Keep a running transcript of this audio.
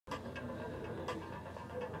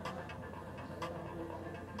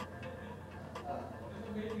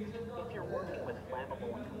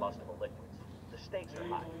flammable and combustible liquids. The stakes are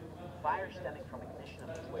high. Fires stemming from ignition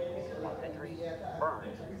of these liquids can cause injuries,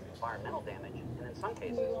 burns, environmental damage, and in some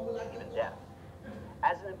cases, even death.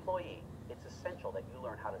 As an employee, it's essential that you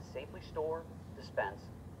learn how to safely store, dispense,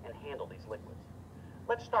 and handle these liquids.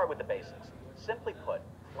 Let's start with the basics. Simply put,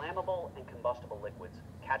 flammable and combustible liquids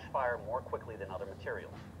catch fire more quickly than other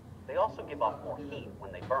materials. They also give off more heat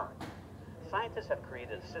when they burn. Scientists have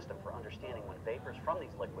created a system for understanding when vapors from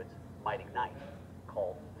these liquids might ignite,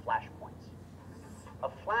 called flashpoints. A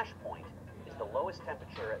flashpoint is the lowest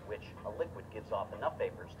temperature at which a liquid gives off enough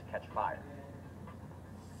vapors to catch fire.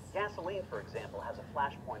 Gasoline, for example, has a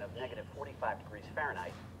flash point of negative 45 degrees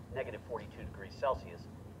Fahrenheit, negative 42 degrees Celsius,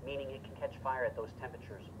 meaning it can catch fire at those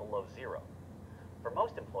temperatures below zero. For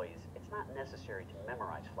most employees, it's not necessary to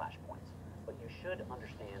memorize flash points, but you should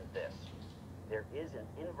understand this. There is an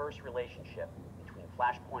inverse relationship between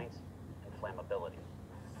flash points and flammability.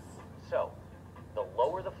 So, the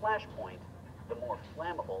lower the flash point, the more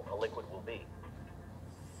flammable a liquid will be.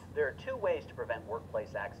 There are two ways to prevent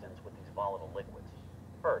workplace accidents with these volatile liquids.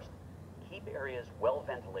 First, keep areas well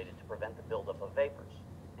ventilated to prevent the buildup of vapors.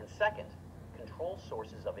 And second, control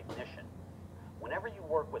sources of ignition. Whenever you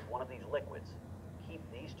work with one of these liquids, keep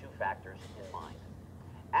these two factors in mind.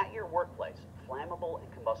 At your workplace, flammable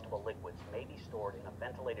and combustible liquids may be stored in a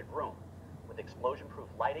ventilated room with explosion-proof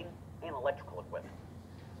lighting and electrical equipment.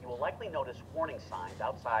 You will likely notice warning signs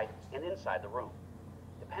outside and inside the room.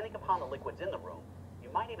 Depending upon the liquids in the room, you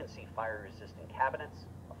might even see fire-resistant cabinets,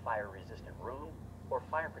 a fire-resistant room, or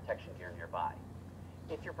fire protection gear nearby.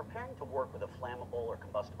 If you're preparing to work with a flammable or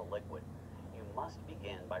combustible liquid, you must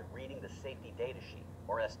begin by reading the Safety Data Sheet,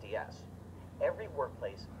 or SDS. Every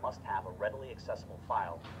workplace must have a readily accessible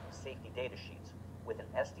file of safety data sheets with an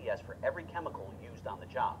SDS for every chemical used on the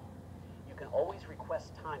job. You can always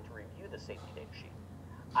request time to review the safety data sheet.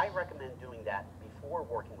 I recommend doing that before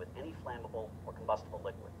working with any flammable or combustible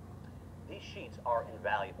liquid. These sheets are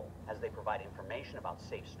invaluable as they provide information about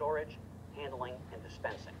safe storage, handling, and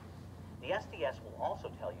dispensing. The SDS will also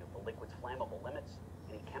tell you the liquid's flammable limits,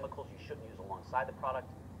 any chemicals you shouldn't use alongside the product,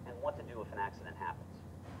 and what to do if an accident happens.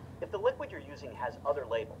 If the liquid you're using has other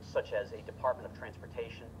labels, such as a Department of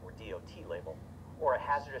Transportation or DOT label, or a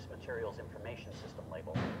Hazardous Materials Information System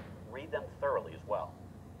label, read them thoroughly as well.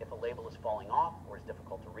 If a label is falling off or is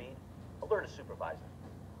difficult to read, alert a supervisor.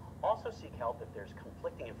 Also seek help if there's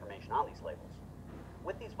conflicting information on these labels.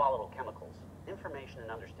 With these volatile chemicals, information and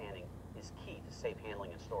understanding is key to safe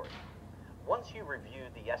handling and storage. Once you review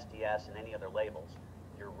the SDS and any other labels,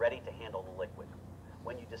 you're ready to handle the liquid.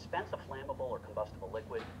 When you dispense a flammable or combustible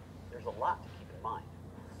liquid, there's a lot to keep in mind.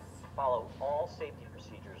 Follow all safety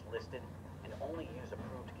procedures listed and only use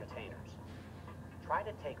approved containers. Try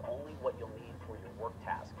to take only what you'll need for your work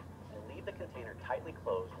task and leave the container tightly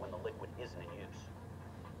closed when the liquid isn't in use.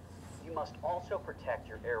 You must also protect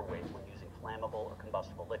your airways when using flammable or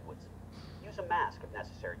combustible liquids. Use a mask if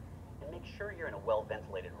necessary, and make sure you're in a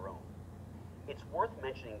well-ventilated room. It's worth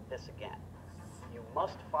mentioning this again. You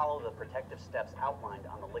must follow the protective steps outlined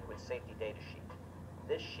on the liquid safety data sheet.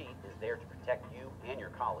 This sheet is there to protect you and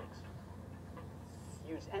your colleagues.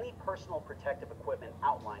 Use any personal protective equipment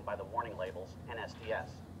outlined by the warning labels and SDS.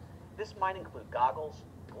 This might include goggles,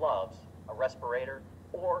 gloves, a respirator,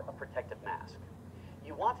 or a protective mask.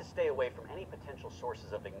 You want to stay away from any potential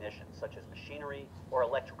sources of ignition, such as machinery or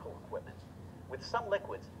electrical equipment. With some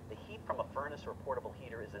liquids, the heat from a furnace or portable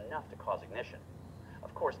heater is enough to cause ignition.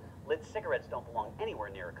 Of course, lit cigarettes don't belong anywhere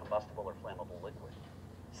near a combustible or flammable liquid.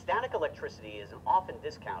 Static electricity is an often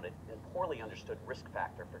discounted and poorly understood risk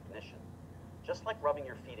factor for ignition. Just like rubbing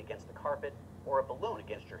your feet against the carpet or a balloon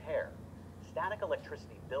against your hair, static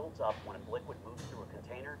electricity builds up when a liquid moves through a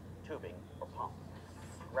container, tubing, or pump.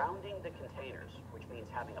 Grounding the containers, which means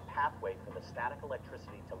having a pathway for the static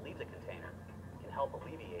electricity to leave the container, can help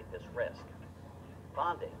alleviate this risk.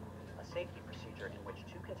 Bonding, a safety procedure in which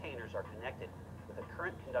two containers are connected with a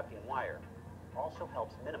current conducting wire, also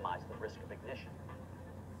helps minimize the risk of ignition.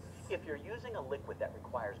 If you're using a liquid that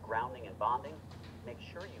requires grounding and bonding, make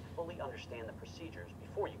sure you fully understand the procedures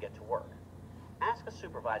before you get to work. Ask a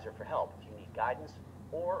supervisor for help if you need guidance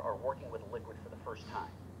or are working with a liquid for the first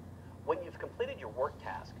time. When you've completed your work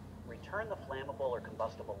task, return the flammable or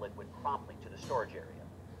combustible liquid promptly to the storage area.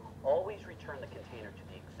 Always return the container to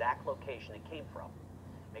the exact location it came from.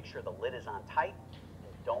 Make sure the lid is on tight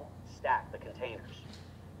and don't stack the containers.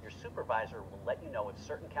 Your supervisor will let you know if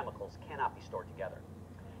certain chemicals cannot be stored together.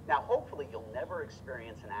 Now, hopefully you'll never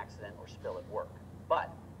experience an accident or spill at work, but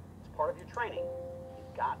as part of your training,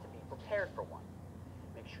 you've got to be prepared for one.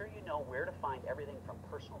 Make sure you know where to find everything from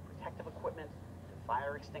personal protective equipment to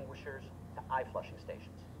fire extinguishers to eye flushing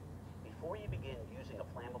stations. Before you begin using a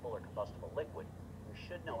flammable or combustible liquid, you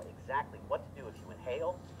should know exactly what to do if you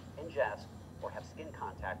inhale, ingest, or have skin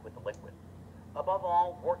contact with the liquid. Above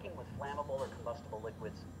all, working with flammable or combustible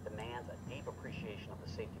liquids demands a deep appreciation of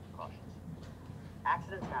the safety precautions.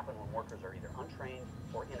 Accidents happen when workers are either untrained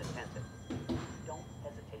or inattentive. Don't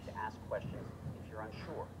hesitate to ask questions if you're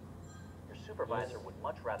unsure. Your supervisor would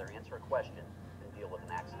much rather answer a question than deal with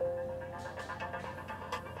an accident.